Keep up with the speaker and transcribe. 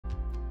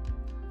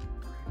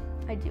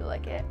I do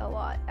like it a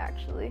lot,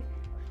 actually.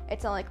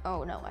 It's not like,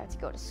 oh no, I have to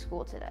go to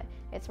school today.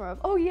 It's more of,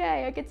 oh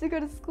yay, I get to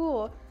go to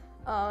school.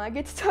 I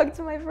get to talk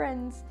to my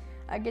friends.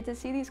 I get to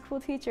see these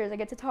cool teachers. I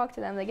get to talk to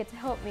them. They get to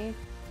help me.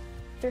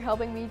 They're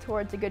helping me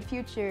towards a good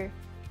future.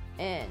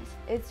 And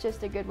it's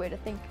just a good way to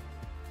think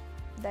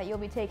that you'll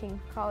be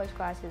taking college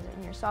classes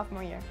in your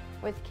sophomore year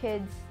with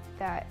kids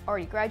that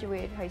already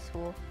graduated high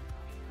school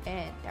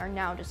and are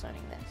now just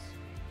learning this.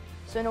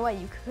 So in a way,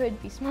 you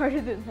could be smarter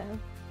than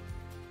them.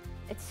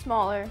 It's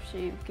smaller, so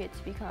you get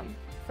to become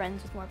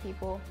friends with more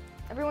people.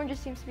 Everyone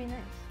just seems to be nice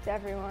to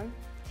everyone.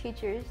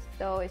 Teachers,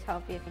 they'll always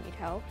help you if you need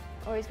help.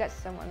 Always got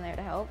someone there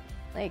to help.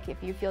 Like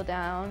if you feel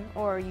down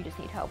or you just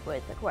need help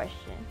with a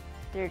question,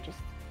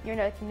 you're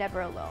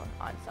never alone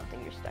on something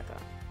you're stuck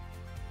on.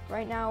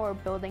 Right now we're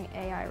building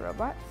AI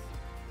robots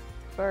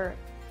for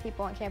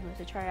people on campus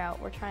to try out.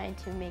 We're trying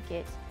to make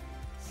it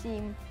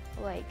seem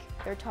like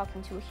they're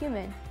talking to a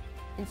human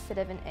instead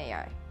of an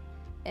AI.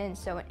 And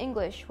so in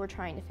English, we're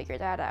trying to figure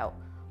that out.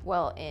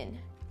 Well, in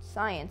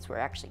science, we're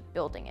actually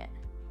building it.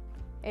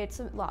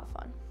 It's a lot of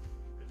fun.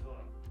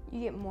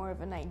 You get more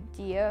of an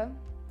idea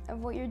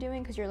of what you're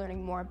doing because you're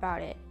learning more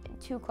about it. In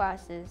 2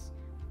 classes,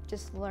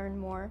 just learn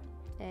more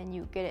and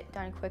you get it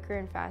done quicker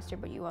and faster,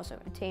 but you also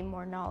attain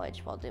more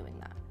knowledge while doing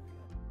that.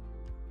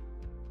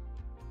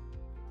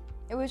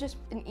 It was just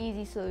an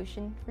easy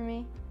solution for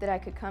me that I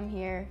could come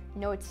here,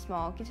 know it's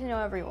small, get to know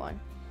everyone,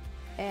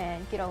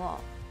 and get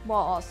along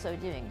while also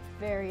doing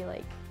very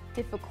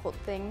difficult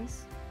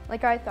things.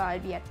 Like I thought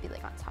I'd have to be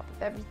on top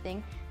of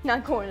everything,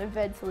 not going to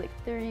bed till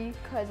 3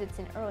 because it's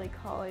an early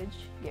college,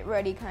 get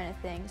ready kind of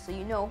thing. So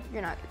you know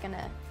you're not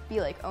gonna be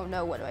like, oh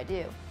no, what do I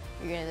do?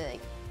 You're gonna be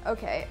like,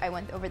 okay, I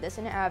went over this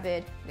in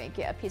Avid, I'm gonna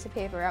get a piece of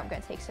paper out, I'm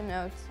gonna take some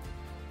notes.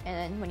 And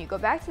then when you go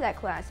back to that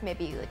class,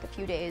 maybe a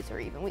few days or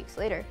even weeks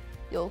later,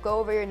 you'll go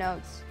over your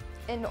notes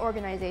and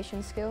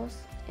organization skills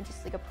and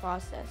just a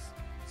process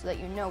so that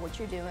you know what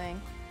you're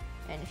doing.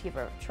 And if you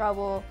have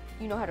trouble,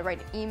 you know how to write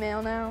an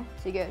email now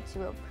to go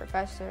to a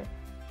professor.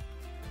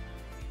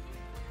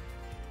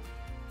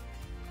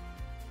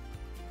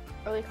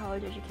 Early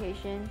college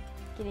education,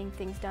 getting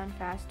things done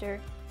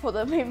faster. Well,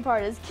 the main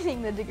part is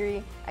getting the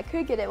degree. I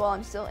could get it while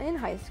I'm still in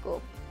high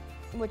school,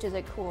 which is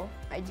a cool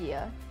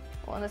idea.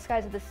 Well, in the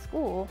skies of the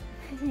school,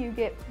 you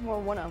get more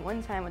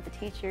one-on-one time with the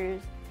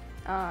teachers.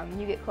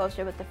 You get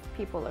closer with the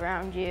people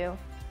around you.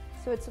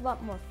 So it's a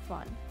lot more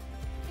fun.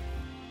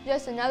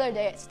 Just another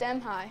day at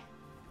STEM High.